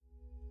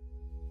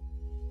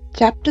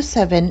Chapter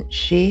 7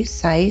 Shri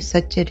Sai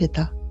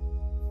Satcharita.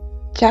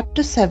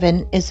 Chapter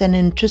 7 is an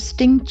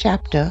interesting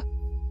chapter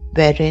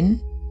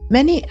wherein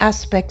many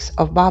aspects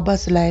of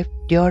Baba's life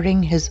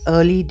during his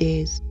early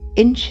days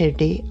in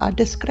Shirdi are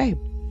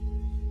described.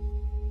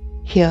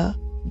 Here,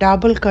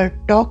 Dabholkar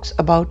talks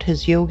about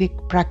his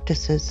yogic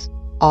practices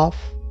of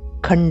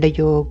Khanda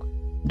Yoga,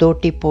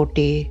 Doti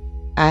Poti,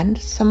 and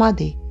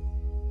Samadhi.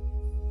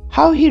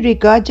 How he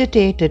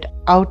regurgitated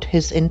out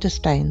his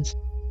intestines,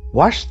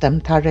 washed them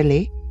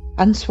thoroughly,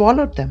 and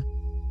swallowed them.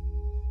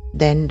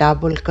 Then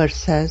Dabholkar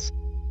says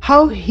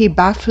how he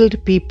baffled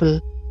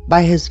people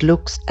by his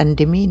looks and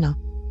demeanor,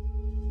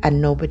 and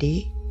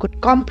nobody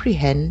could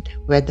comprehend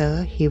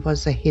whether he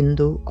was a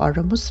Hindu or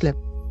a Muslim.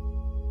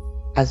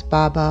 As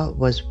Baba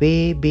was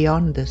way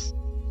beyond this,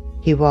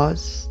 he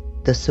was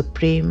the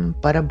Supreme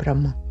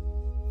Parabrahma.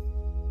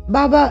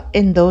 Baba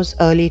in those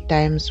early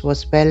times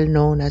was well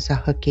known as a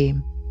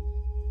Hakim.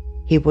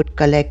 He would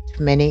collect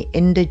many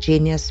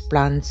indigenous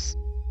plants,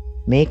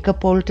 make a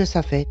poultice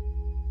of it,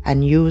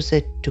 and use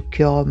it to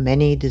cure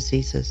many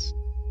diseases.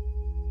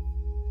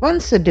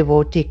 Once a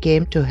devotee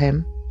came to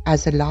him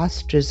as a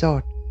last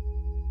resort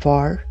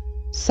for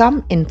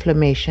some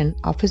inflammation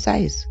of his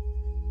eyes.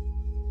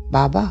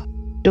 Baba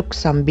took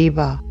some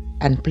biba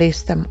and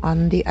placed them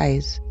on the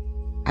eyes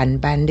and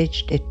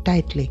bandaged it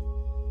tightly.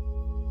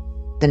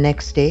 The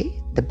next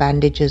day, the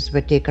bandages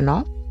were taken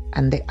off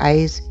and the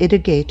eyes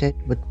irrigated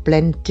with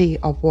plenty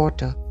of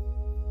water,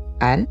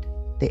 and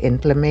the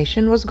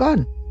inflammation was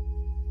gone.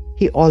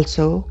 He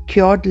also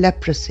cured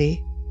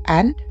leprosy,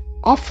 and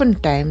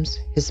oftentimes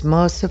his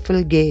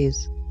merciful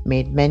gaze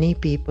made many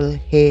people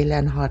hale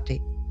and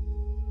hearty.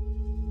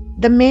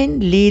 The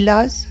main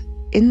leelas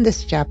in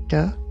this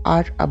chapter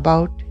are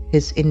about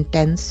his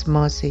intense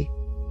mercy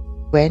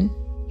when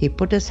he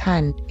put his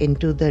hand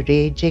into the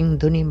raging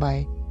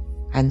Dhunimai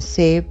and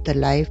saved the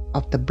life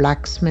of the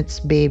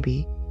blacksmith's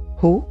baby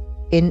who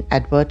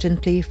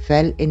inadvertently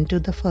fell into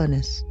the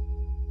furnace.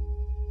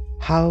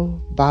 How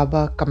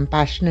Baba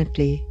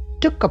compassionately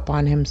took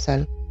upon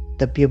himself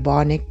the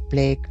bubonic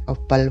plague of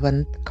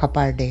Balwant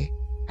Khaparde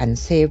and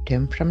saved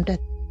him from death.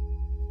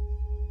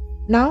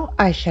 Now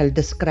I shall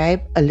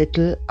describe a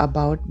little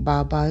about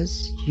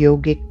Baba's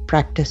yogic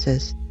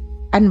practices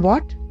and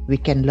what we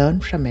can learn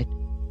from it.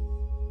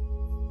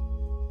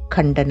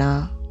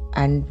 Khandana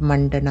and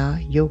Mandana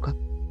Yoga.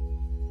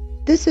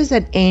 This is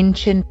an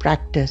ancient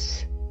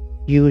practice,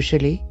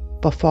 usually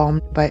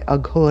performed by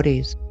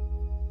aghoris,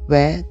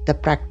 where the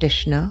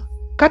practitioner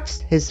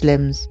cuts his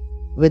limbs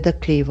with a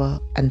cleaver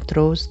and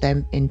throws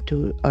them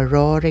into a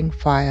roaring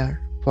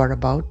fire for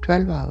about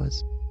 12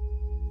 hours.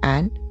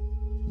 And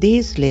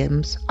these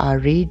limbs are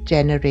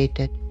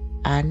regenerated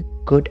and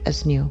good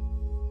as new.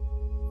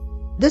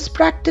 This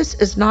practice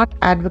is not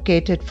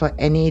advocated for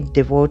any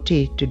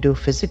devotee to do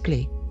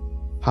physically.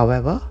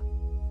 However,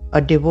 a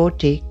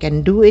devotee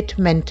can do it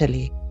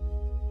mentally.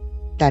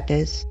 That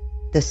is,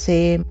 the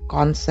same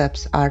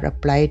concepts are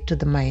applied to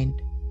the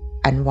mind,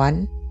 and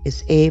one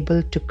is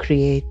able to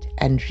create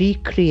and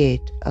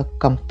recreate a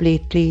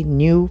completely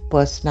new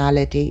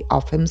personality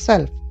of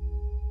himself.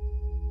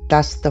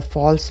 Thus, the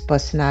false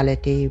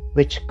personality,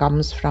 which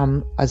comes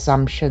from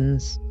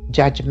assumptions,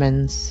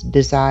 judgments,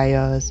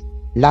 desires,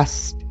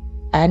 lust,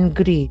 and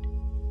greed,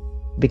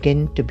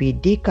 begin to be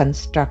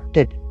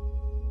deconstructed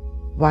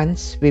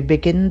once we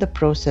begin the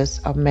process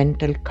of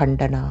mental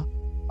khandana,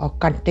 or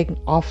cutting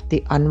off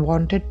the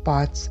unwanted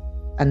parts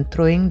and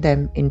throwing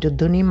them into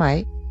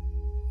Dhunimai.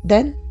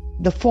 Then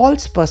the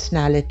false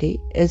personality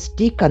is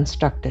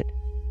deconstructed.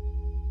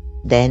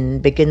 Then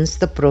begins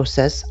the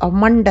process of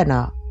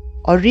Mandana,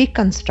 or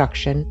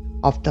reconstruction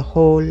of the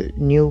whole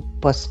new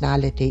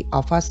personality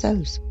of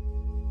ourselves.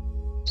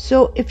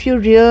 So if you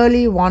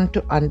really want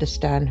to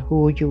understand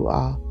who you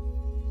are,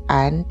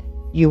 and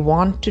you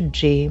want to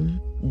dream,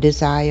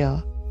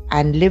 desire,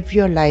 and live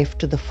your life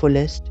to the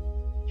fullest,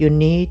 you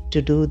need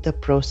to do the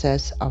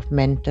process of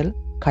mental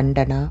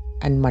Khandana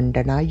and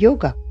Mandana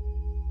Yoga.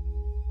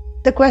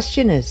 The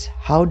question is,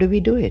 how do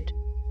we do it?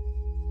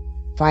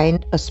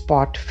 Find a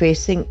spot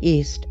facing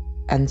east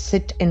and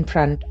sit in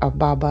front of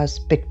Baba's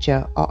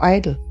picture or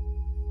idol.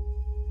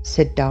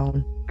 Sit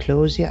down,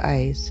 close your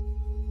eyes,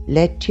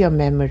 let your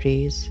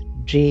memories,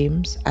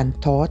 dreams, and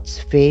thoughts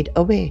fade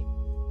away.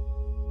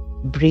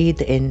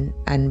 Breathe in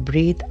and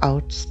breathe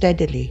out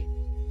steadily.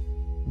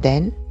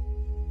 Then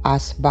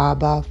ask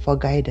Baba for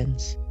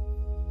guidance.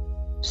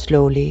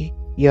 Slowly,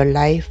 your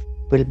life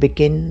will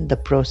begin the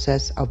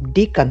process of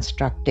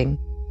deconstructing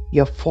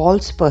your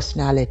false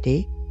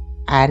personality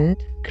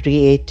and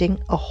creating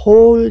a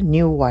whole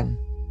new one.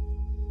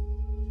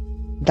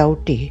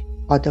 Dauti,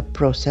 or the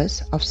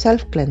process of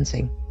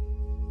self-cleansing.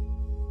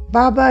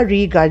 Baba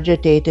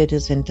regurgitated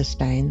his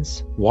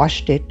intestines,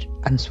 washed it,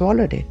 and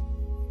swallowed it.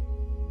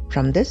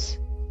 From this,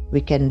 we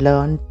can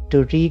learn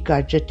to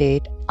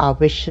regurgitate our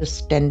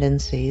vicious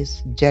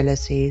tendencies,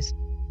 jealousies,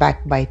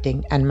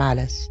 backbiting, and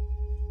malice,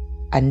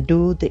 and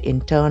do the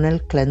internal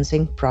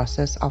cleansing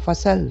process of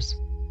ourselves,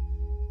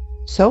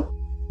 so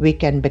we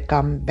can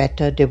become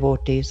better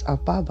devotees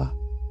of Baba.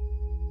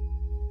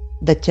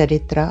 The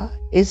Charitra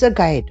is a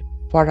guide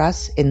for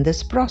us in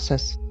this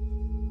process.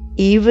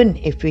 Even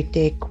if we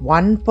take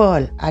one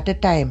pearl at a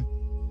time,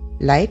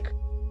 like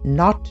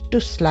not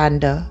to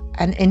slander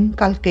and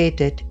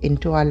inculcate it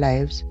into our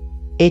lives,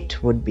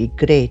 it would be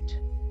great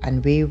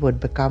and we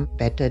would become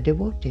better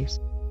devotees.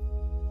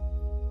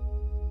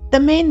 The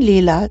main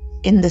Leela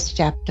in this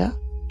chapter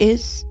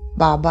is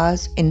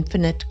Baba's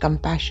infinite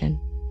compassion,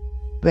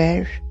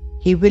 where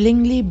he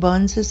willingly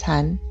burns his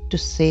hand to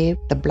save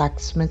the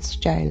blacksmith's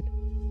child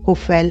who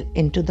fell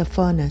into the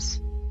furnace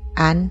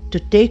and to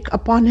take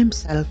upon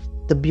himself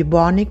the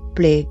bubonic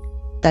plague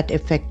that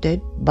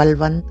affected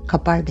Balwant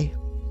Kaparde.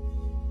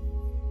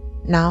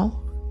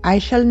 Now I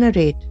shall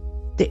narrate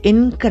the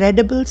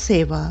incredible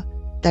seva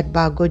that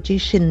Bhagoji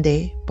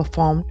Shinde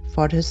performed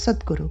for his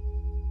Sadguru.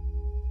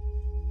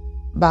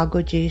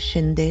 Bhagoji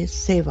Shinde's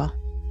Seva.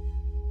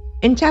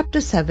 In chapter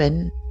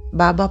 7,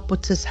 Baba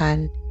puts his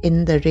hand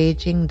in the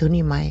raging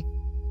Dhunimai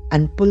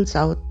and pulls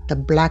out the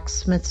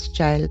blacksmith's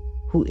child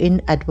who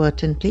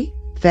inadvertently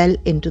fell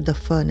into the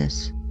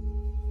furnace.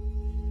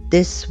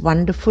 This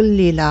wonderful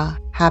Leela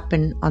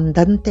happened on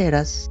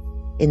Dhanteras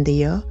in the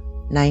year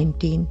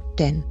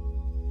 1910.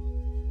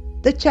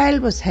 The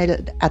child was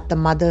held at the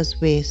mother's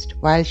waist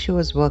while she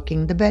was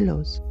working the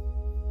bellows.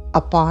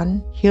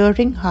 Upon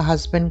hearing her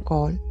husband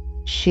call,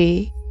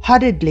 she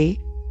hurriedly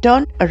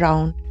turned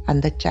around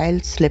and the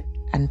child slipped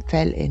and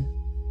fell in.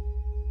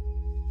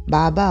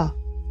 Baba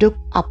took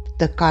up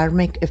the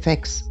karmic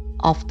effects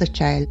of the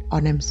child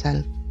on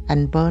himself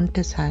and burnt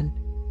his hand.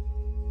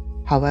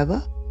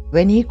 However,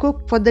 when he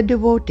cooked for the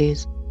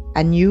devotees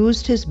and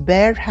used his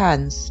bare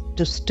hands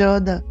to stir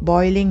the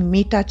boiling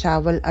Meetha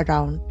chawal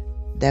around,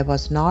 there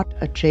was not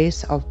a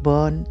trace of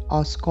burn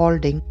or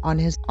scalding on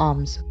his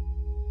arms.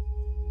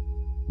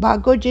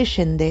 Bhagoji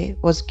Shinde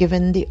was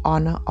given the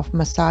honor of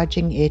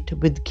massaging it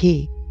with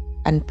ghee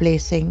and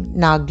placing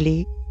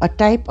Naglee, a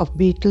type of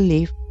betel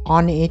leaf,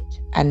 on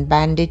it and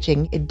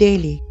bandaging it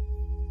daily.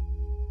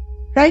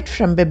 Right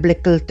from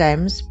biblical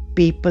times,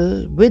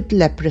 people with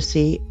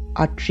leprosy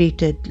are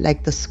treated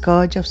like the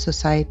scourge of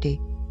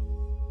society.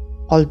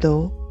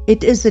 Although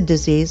it is a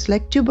disease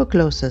like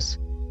tuberculosis,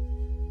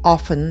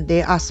 often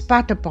they are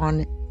spat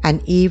upon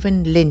and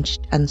even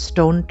lynched and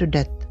stoned to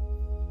death.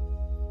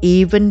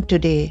 Even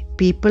today,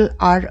 people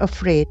are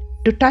afraid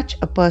to touch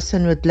a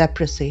person with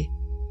leprosy.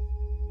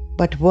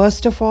 But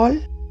worst of all,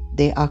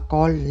 they are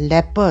called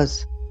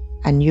lepers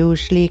and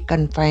usually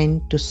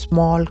confined to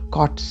small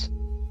cots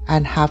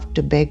and have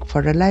to beg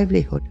for a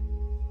livelihood.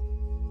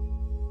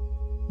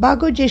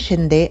 Bhagoji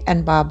Shinde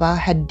and Baba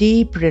had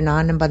deep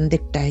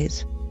Rinanabandik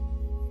ties.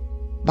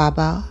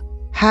 Baba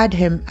had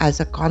him as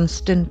a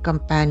constant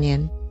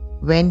companion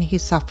when he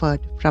suffered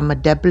from a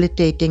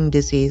debilitating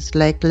disease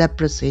like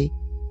leprosy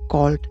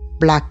called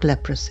black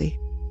leprosy.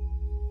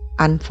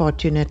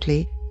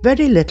 Unfortunately,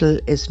 very little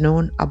is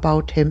known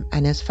about him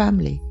and his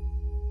family.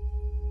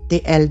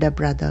 The elder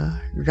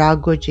brother,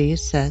 Raguji,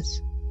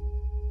 says,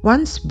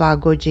 once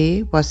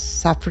Bhagoji was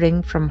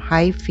suffering from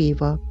high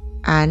fever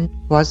and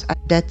was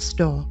at death's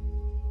door.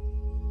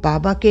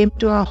 Baba came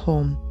to our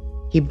home.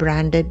 He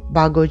branded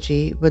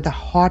Bhagoji with a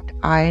hot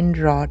iron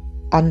rod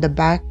on the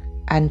back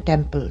and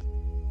temple,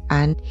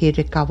 and he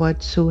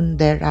recovered soon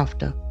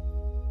thereafter.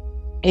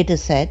 It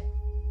is said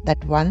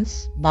that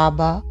once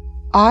Baba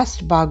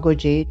asked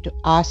Bhagoji to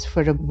ask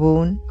for a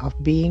boon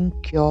of being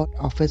cured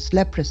of his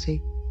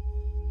leprosy.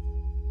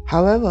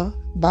 However,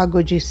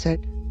 Bhagoji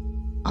said,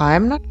 I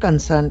am not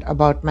concerned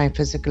about my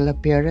physical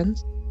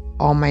appearance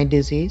or my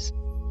disease,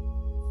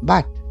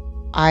 but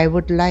I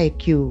would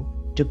like you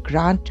to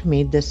grant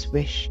me this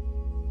wish,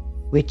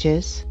 which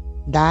is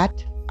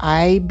that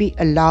I be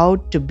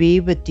allowed to be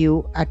with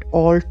you at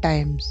all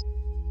times,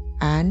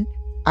 and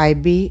I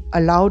be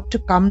allowed to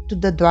come to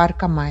the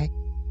Dwarkamai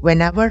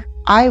whenever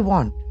I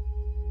want.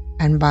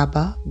 And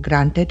Baba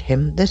granted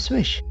him this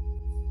wish.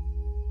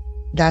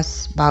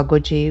 Thus,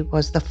 Bhagoji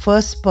was the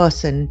first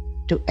person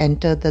to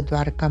enter the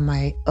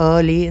Dwarkamai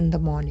early in the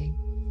morning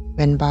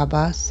when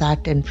Baba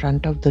sat in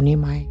front of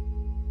Dhunimai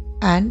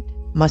and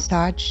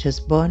massaged his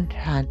burnt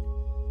hand.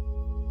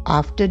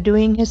 After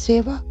doing his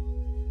seva,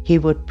 he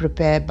would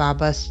prepare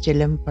Baba's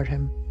Chillum for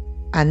him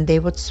and they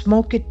would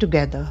smoke it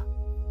together.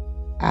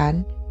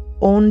 And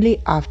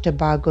only after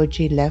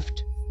Bhagoji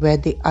left were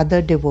the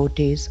other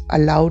devotees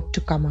allowed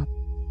to come up.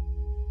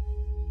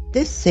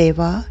 This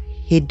seva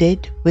he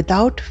did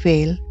without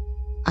fail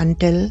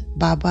until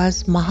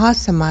Baba's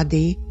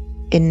Mahasamadhi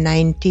in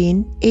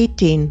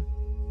 1918.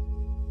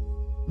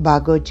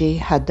 Bhagoji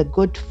had the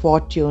good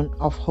fortune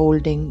of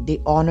holding the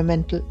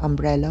ornamental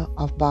umbrella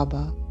of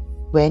Baba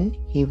when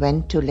he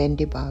went to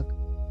Lendibag.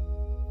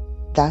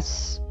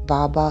 Thus,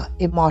 Baba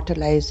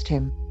immortalized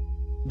him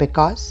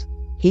because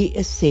he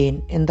is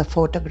seen in the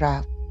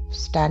photograph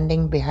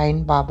standing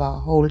behind Baba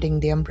holding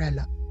the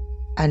umbrella.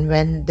 And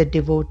when the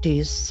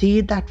devotees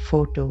see that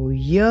photo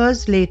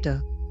years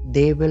later,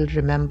 they will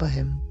remember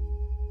him.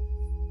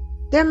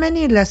 There are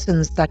many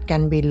lessons that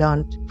can be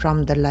learnt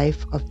from the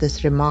life of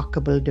this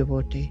remarkable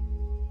devotee.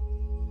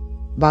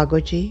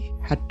 Bhagoji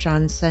had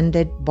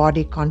transcended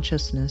body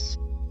consciousness.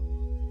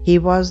 He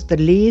was the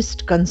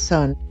least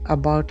concerned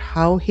about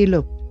how he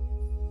looked.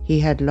 He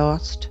had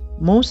lost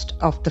most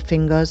of the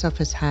fingers of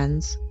his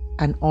hands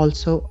and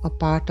also a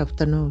part of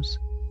the nose.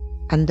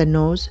 And the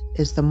nose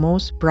is the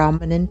most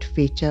prominent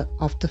feature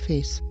of the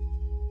face.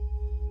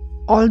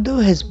 Although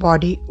his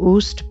body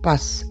oozed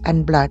pus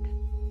and blood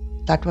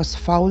that was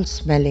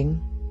foul-smelling,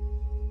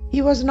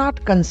 he was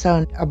not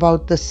concerned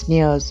about the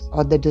sneers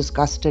or the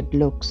disgusted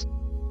looks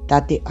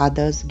that the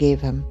others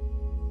gave him,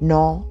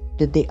 nor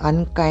did the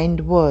unkind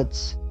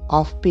words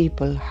of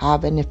people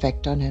have an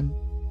effect on him.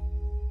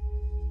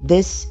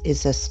 This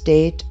is a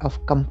state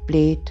of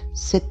complete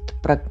sit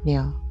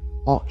prajna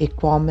or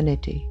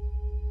equanimity.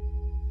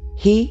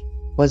 He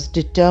was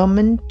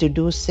determined to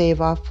do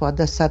seva for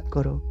the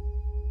Sadguru,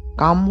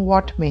 come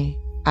what may,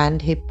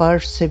 and he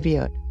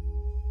persevered.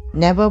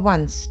 Never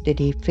once did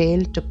he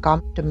fail to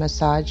come to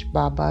massage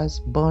Baba's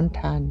burnt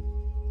hand,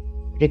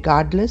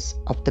 regardless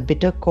of the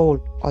bitter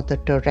cold or the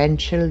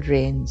torrential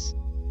rains.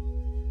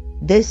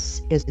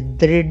 This is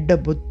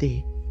Drira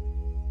Buddhi.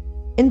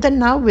 In the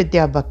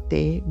Navidya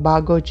Bhakti,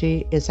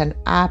 Bhagoji is an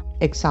apt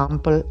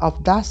example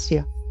of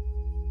dasya,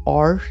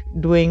 or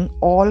doing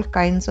all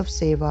kinds of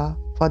seva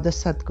for the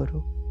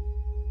Sadguru.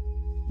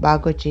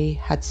 Bhagoji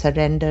had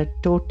surrendered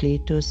totally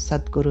to his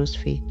Sadguru's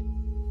feet,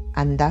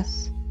 and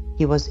thus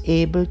he was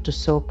able to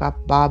soak up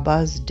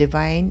Baba's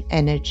divine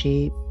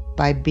energy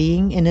by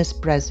being in his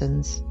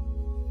presence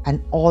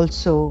and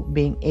also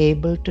being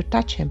able to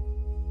touch him.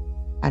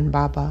 And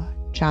Baba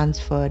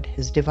transferred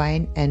his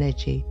divine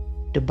energy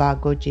to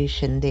Bhagoji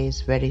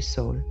Shinde's very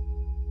soul.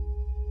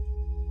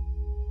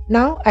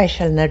 Now I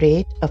shall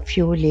narrate a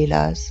few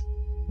Leelas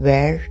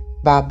where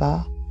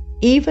Baba,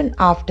 even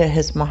after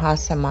his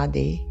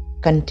Mahasamadhi,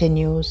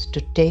 continues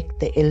to take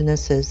the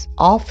illnesses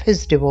of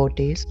his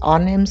devotees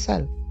on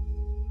himself.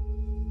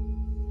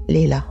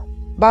 Leela.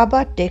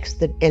 Baba takes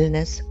the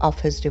illness of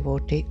his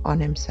devotee on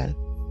himself.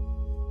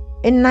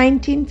 In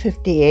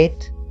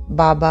 1958,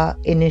 Baba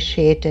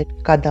initiated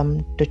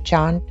Kadam to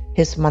chant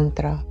his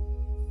mantra.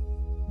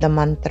 The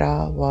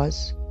mantra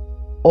was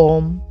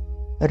Om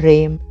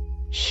Rem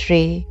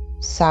Shri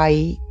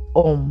Sai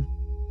Om.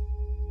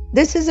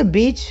 This is a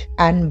Bij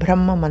and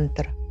Brahma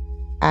mantra,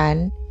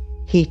 and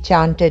he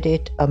chanted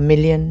it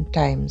 1,000,000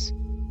 times.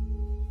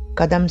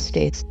 Kadam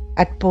states,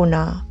 at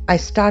Pune, I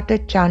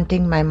started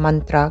chanting my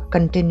mantra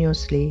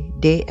continuously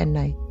day and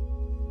night.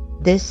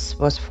 This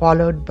was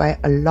followed by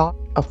a lot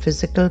of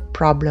physical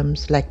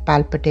problems like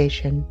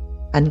palpitation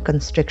and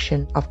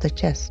constriction of the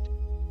chest.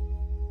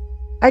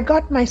 I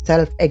got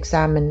myself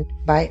examined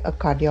by a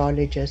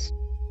cardiologist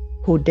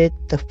who did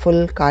the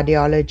full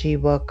cardiology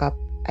workup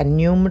and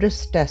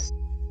numerous tests,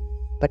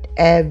 but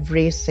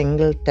every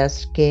single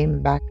test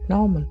came back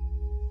normal.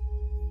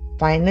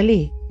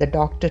 Finally, the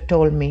doctor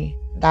told me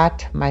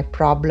that my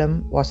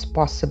problem was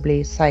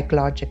possibly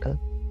psychological.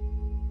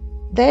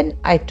 Then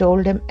I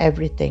told him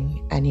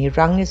everything, and he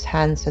wrung his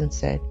hands and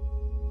said,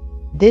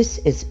 "This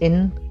is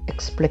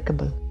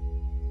inexplicable."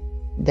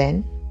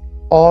 Then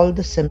all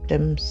the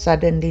symptoms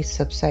suddenly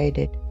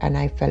subsided and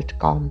I felt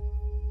calm.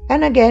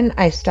 And again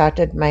I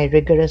started my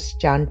rigorous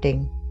chanting.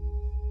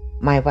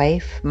 My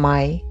wife,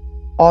 Mai,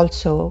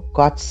 also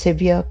got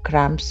severe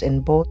cramps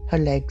in both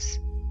her legs,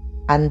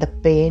 and the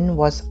pain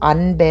was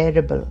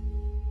unbearable.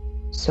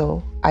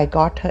 So I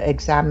got her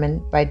examined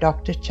by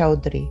Dr.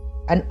 Chowdhury,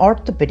 an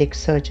orthopedic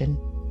surgeon.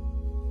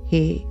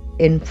 He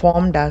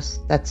informed us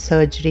that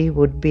surgery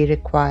would be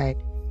required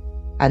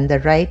and the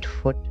right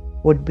foot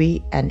would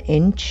be an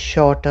inch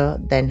shorter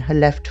than her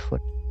left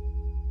foot.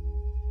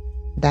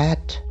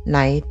 That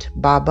night,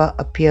 Baba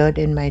appeared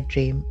in my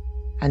dream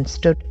and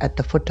stood at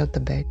the foot of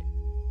the bed.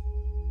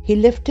 He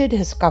lifted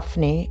his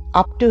kafni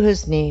up to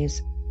his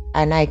knees,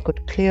 and I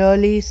could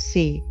clearly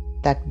see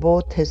that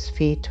both his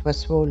feet were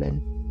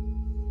swollen.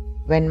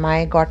 When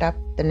Mai got up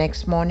the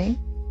next morning,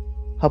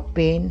 her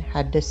pain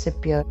had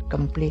disappeared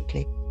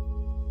completely.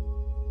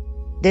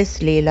 This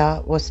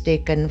Leela was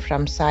taken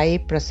from Sai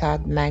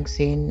Prasad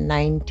magazine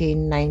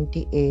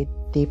 1998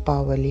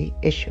 Deepavali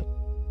issue.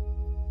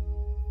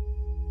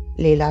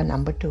 Leela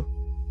number 2.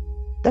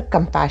 The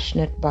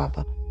Compassionate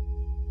Baba.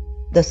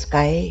 The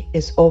sky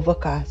is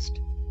overcast.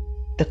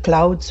 The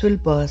clouds will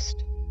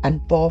burst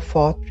and pour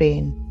forth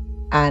rain,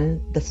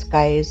 and the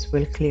skies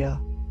will clear.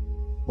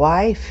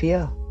 Why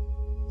fear?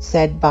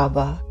 Said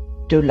Baba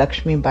to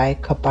Lakshmibai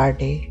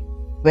Khaparde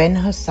when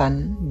her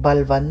son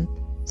Balwant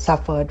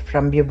suffered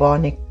from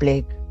bubonic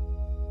plague.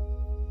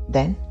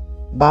 Then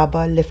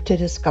Baba lifted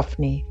his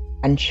kafni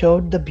and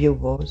showed the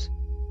buboes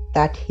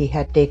that he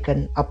had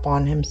taken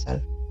upon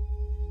himself.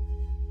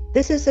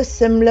 This is a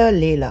similar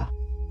Leela.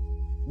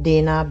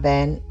 Dina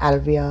Ben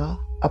Alvia,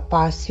 a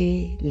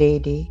Parsi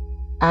lady,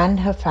 and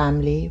her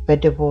family were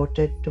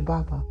devoted to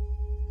Baba.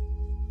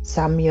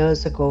 Some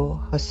years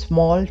ago, her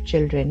small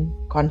children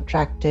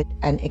contracted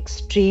an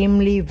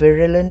extremely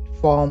virulent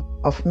form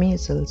of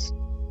measles.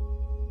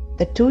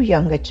 The 2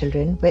 younger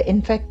children were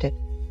infected.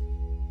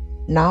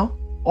 Now,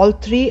 all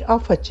 3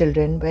 of her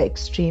children were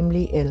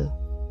extremely ill.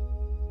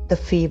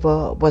 the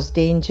fever was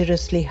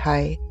dangerously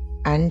high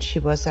and she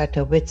was at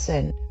her wit's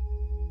end.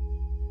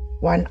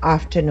 One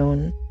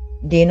afternoon,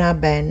 Dina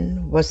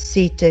Ben was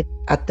seated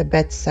at the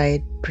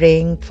bedside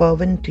praying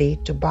fervently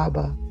to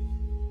Baba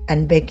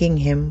and begging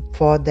him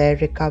for their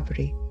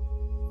recovery.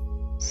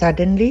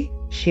 Suddenly,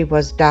 she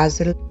was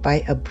dazzled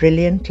by a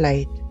brilliant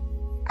light,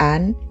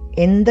 and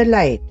in the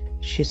light,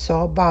 she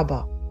saw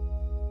Baba.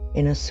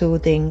 In a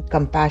soothing,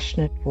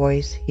 compassionate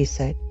voice, he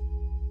said,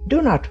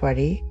 "Do not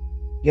worry,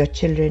 your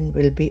children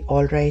will be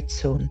all right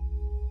soon."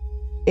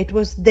 It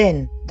was then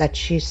that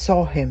she saw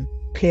him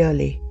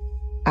clearly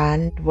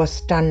and was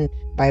stunned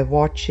by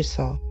what she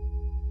saw.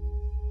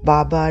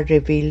 Baba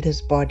revealed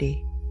his body,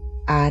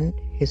 and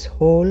his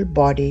whole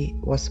body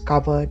was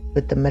covered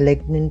with the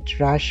malignant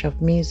rash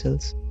of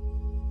measles.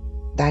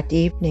 That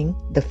evening,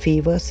 the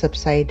fever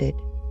subsided,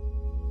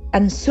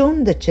 and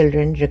soon the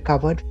children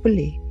recovered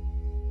fully.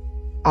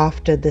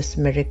 After this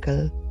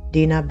miracle,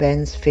 Dina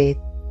Ben's faith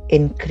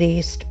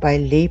increased by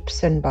leaps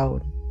and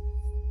bounds.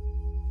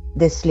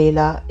 This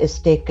Leela is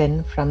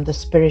taken from the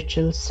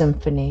spiritual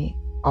symphony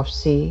of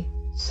Sri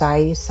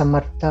Sai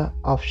Samartha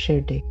of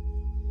Shirdi.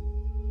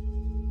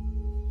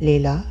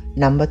 Leela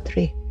number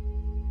 3.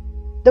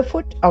 The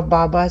foot of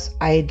Baba's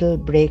idol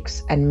breaks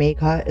and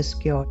Megha is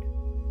cured.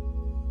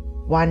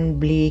 One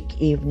bleak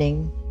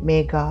evening,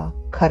 Megha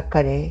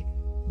Kharkare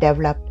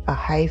developed a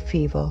high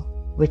fever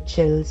with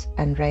chills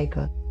and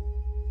rigor.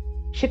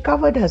 She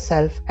covered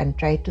herself and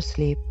tried to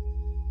sleep,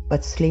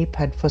 but sleep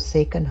had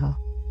forsaken her.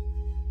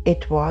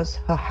 It was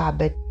her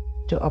habit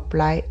to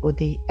apply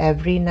Udi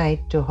every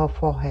night to her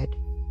forehead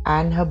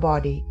and her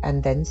body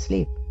and then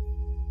sleep.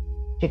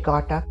 She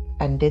got up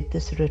and did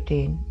this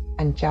routine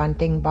and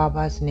chanting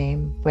Baba's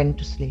name went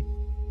to sleep.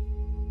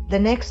 The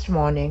next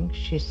morning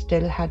she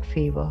still had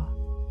fever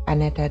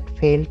and it had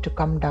failed to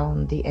come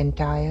down the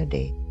entire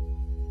day.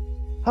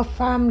 Her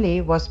family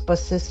was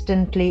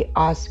persistently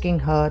asking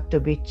her to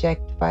be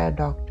checked by a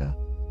doctor.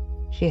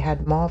 She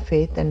had more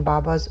faith in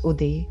Baba's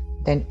Udi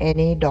than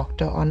any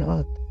doctor on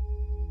earth.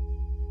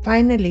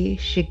 Finally,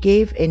 she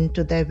gave in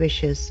to their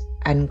wishes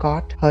and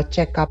got her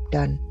checkup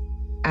done,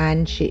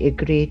 and she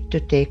agreed to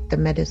take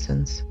the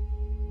medicines.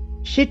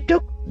 She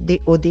took the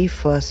Udi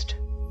first,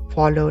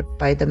 followed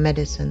by the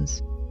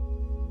medicines.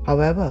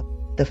 However,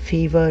 the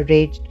fever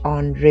raged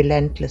on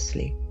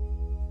relentlessly.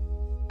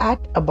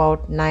 At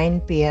about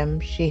 9 p.m.,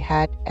 she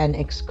had an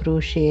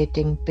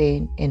excruciating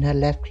pain in her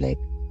left leg.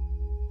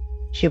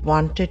 She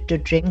wanted to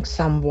drink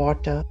some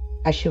water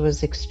as she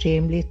was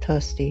extremely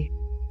thirsty,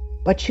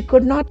 but she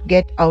could not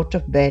get out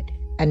of bed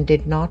and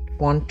did not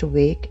want to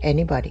wake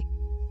anybody.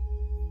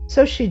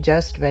 So she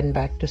just went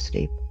back to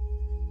sleep.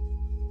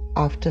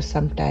 After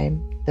some time,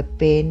 the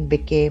pain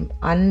became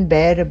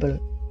unbearable,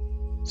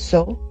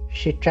 so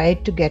she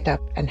tried to get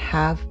up and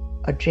have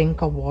a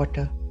drink of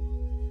water.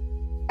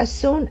 As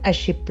soon as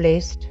she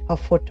placed her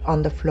foot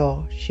on the floor,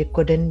 she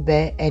couldn't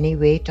bear any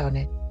weight on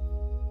it.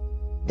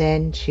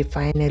 Then she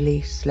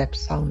finally slept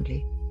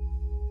soundly.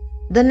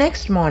 The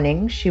next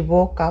morning, she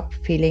woke up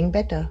feeling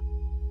better.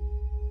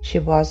 She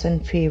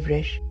wasn't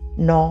feverish,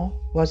 nor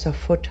was her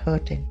foot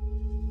hurting.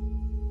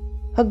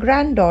 Her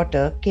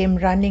granddaughter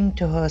came running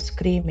to her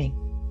screaming,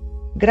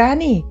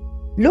 "Granny,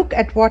 look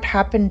at what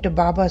happened to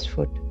Baba's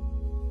foot."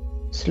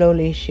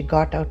 Slowly she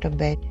got out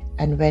of bed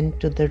and went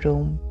to the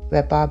room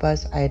where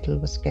Baba's idol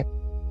was kept.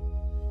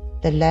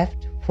 The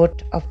left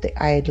foot of the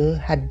idol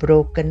had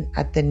broken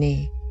at the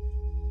knee.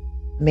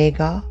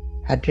 Megha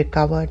had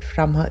recovered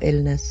from her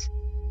illness,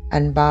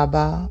 and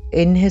Baba,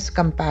 in his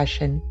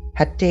compassion,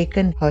 had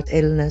taken her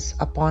illness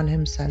upon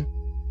himself.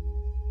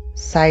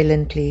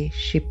 Silently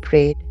she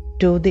prayed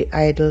to the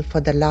idol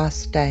for the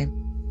last time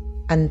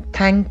and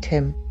thanked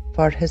him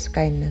for his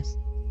kindness.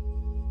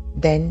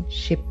 Then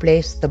she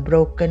placed the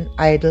broken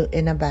idol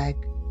in a bag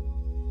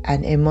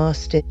and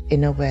immersed it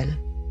in a well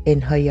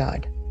in her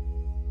yard.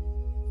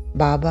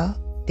 Baba,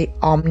 the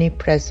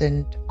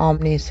omnipresent,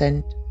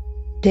 omniscient,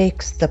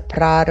 takes the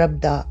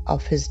prarabdha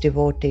of his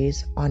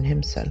devotees on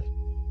himself.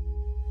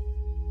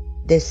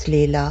 This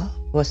Leela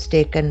was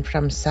taken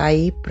from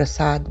Sai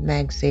Prasad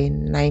magazine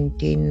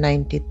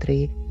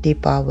 1993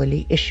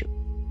 Deepavali issue.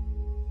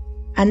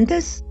 And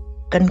this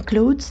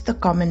concludes the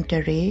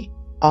commentary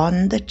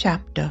on the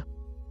chapter.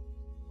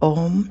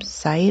 Om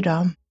Sai Ram.